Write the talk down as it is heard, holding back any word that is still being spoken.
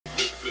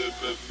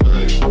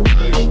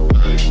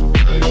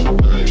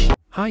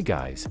Hi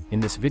guys, in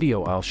this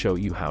video I'll show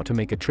you how to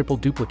make a triple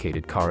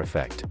duplicated car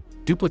effect.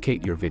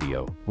 Duplicate your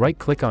video,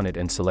 right-click on it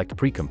and select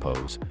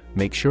Pre-Compose,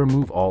 make sure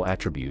Move All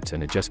Attributes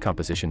and Adjust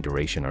Composition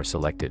Duration are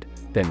selected,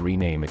 then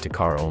rename it to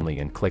Car Only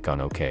and click on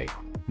OK.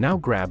 Now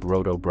grab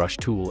Roto Brush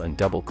tool and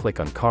double-click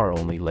on Car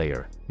Only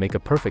layer, make a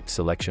perfect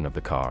selection of the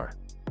car.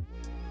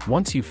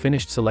 Once you've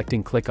finished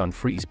selecting, click on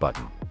Freeze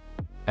button.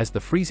 As the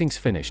freezing's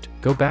finished,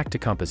 go back to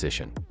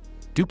Composition.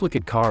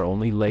 Duplicate Car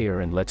Only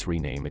layer and let's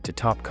rename it to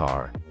Top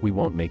Car, we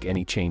won't make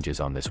any changes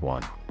on this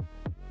one.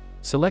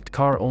 Select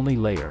Car Only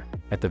layer,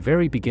 at the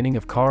very beginning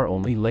of Car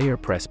Only layer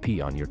press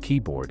P on your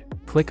keyboard,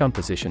 click on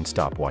Position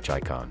stopwatch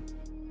icon.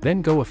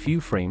 Then go a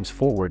few frames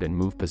forward and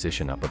move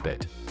position up a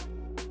bit.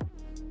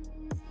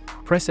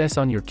 Press S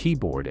on your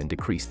keyboard and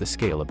decrease the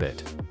scale a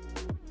bit.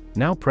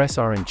 Now press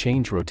R and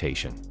change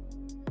rotation.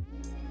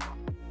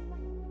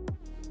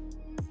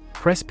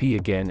 Press P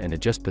again and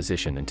adjust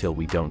position until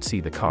we don't see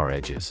the car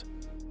edges.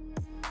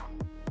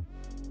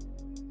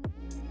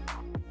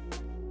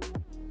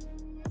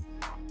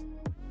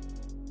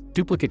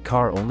 Duplicate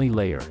Car Only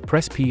layer,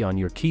 press P on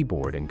your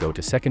keyboard and go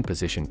to second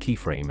position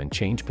keyframe and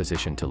change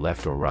position to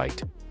left or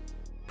right.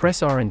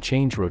 Press R and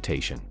change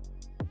rotation.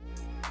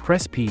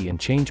 Press P and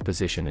change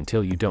position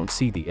until you don't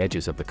see the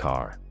edges of the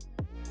car.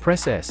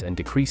 Press S and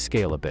decrease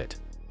scale a bit.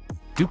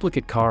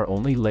 Duplicate Car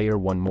Only layer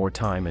one more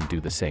time and do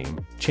the same,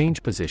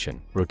 change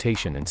position,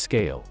 rotation and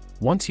scale.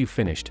 Once you've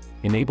finished,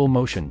 enable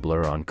motion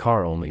blur on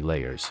Car Only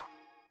layers.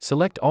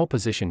 Select all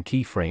position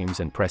keyframes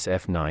and press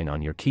F9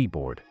 on your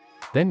keyboard.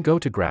 Then go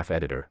to Graph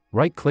Editor,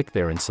 right-click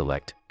there and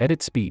select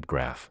Edit Speed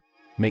Graph.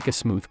 Make a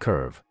smooth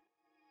curve.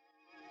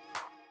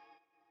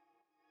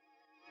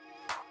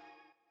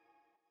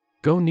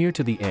 Go near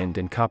to the end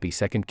and copy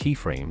second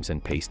keyframes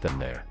and paste them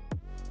there.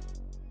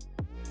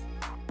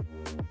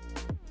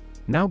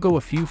 Now go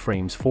a few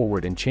frames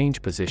forward and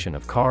change position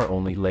of Car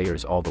Only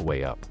layers all the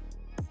way up.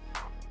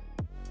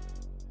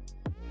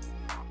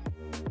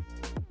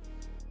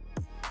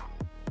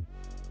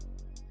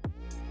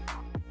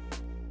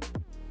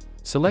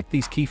 Select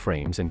these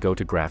keyframes and go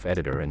to Graph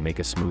Editor and make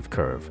a smooth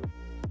curve.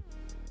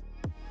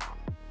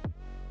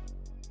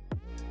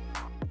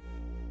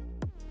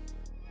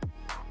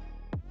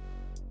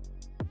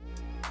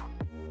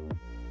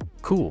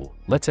 Cool,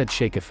 let's add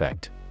shake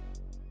effect.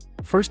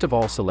 First of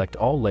all, select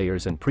all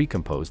layers and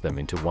pre-compose them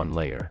into one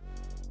layer.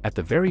 At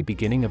the very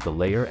beginning of the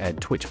layer,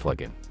 add Twitch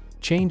plugin.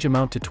 Change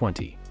amount to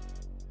 20.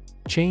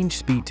 Change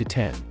speed to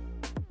 10.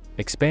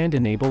 Expand,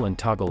 enable and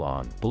toggle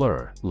on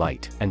blur,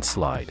 light, and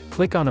slide.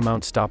 Click on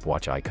amount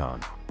stopwatch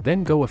icon.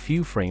 Then go a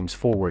few frames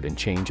forward and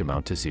change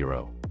amount to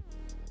 0.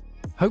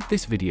 Hope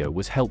this video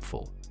was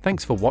helpful.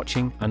 Thanks for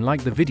watching and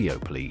like the video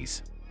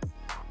please.